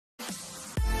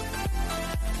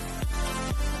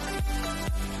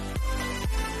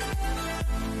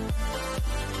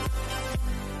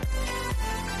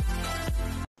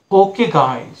Okay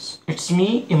guys, it's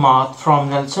me Imad from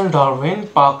Nelson Darwin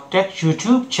Park Tech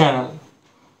YouTube channel.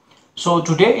 So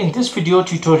today in this video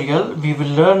tutorial we will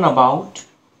learn about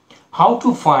how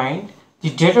to find the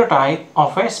data type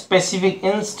of a specific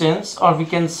instance, or we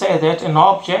can say that an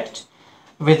object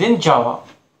within Java.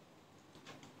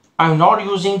 I'm not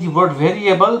using the word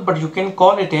variable, but you can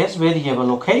call it as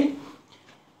variable, okay?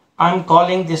 I'm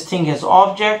calling this thing as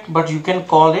object, but you can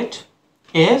call it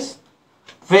as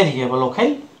variable,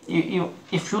 okay?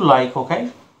 If you like,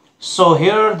 okay? So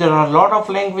here there are a lot of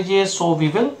languages, so we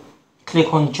will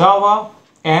click on Java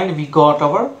and we got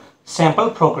our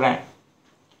sample program.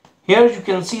 Here you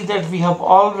can see that we have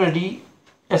already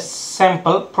a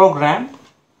sample program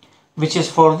which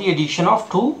is for the addition of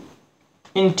two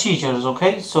integers,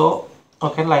 okay? So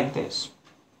okay, like this.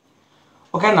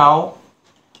 Okay, now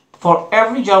for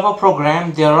every Java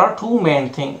program there are two main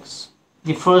things.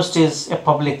 The first is a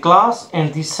public class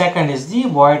and the second is the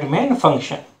void main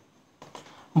function.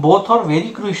 Both are very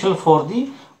crucial for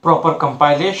the proper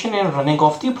compilation and running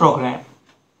of the program.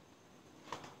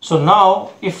 So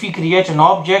now if we create an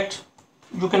object,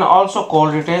 you can also call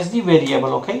it as the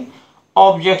variable, okay?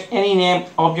 Object, any name,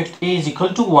 object A is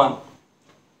equal to 1.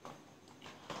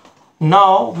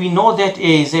 Now we know that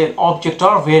A is an object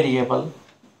or variable,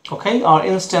 okay, or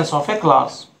instance of a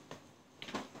class.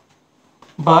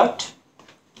 But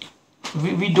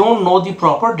we don't know the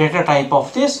proper data type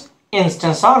of this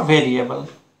instance or variable,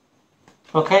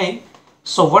 okay?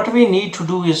 So what we need to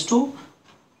do is to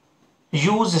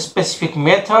use a specific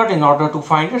method in order to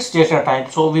find its data type.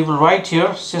 So we will write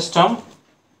here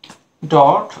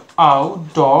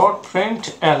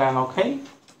system.out.println, okay?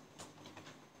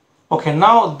 Okay,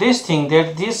 now this thing,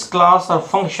 that this class or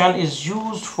function is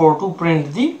used for to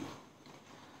print the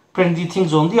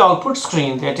things on the output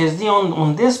screen, that is the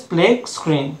on display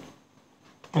screen.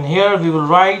 And here we will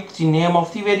write the name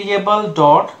of the variable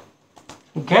dot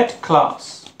get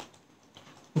class,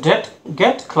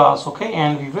 okay,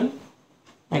 and we will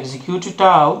execute it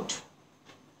out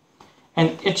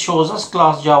and it shows us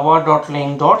class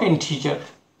java.len.integer.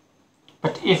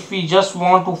 But if we just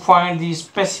want to find the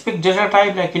specific data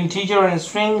type like integer and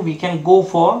string, we can go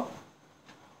for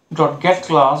 .get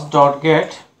class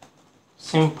 .get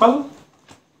simple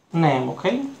name,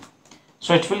 okay?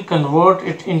 So it will convert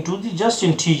it into the just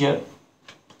integer.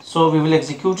 So we will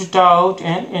execute it out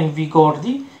and we got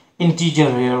the integer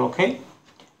here, okay?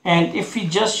 And if we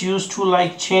just use to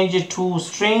like change it to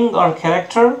string or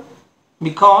character,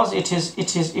 because if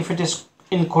it is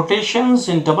in quotations,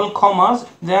 in double commas,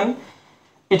 then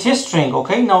it is string,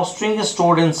 okay? Now string is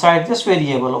stored inside this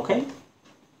variable, okay?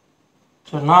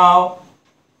 So now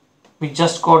we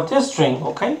just got this string,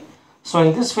 okay? So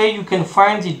in this way you can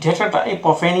find the data type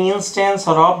of any instance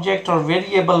or object or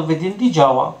variable within the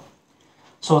Java.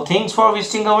 So thanks for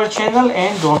visiting our channel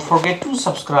and don't forget to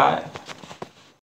subscribe.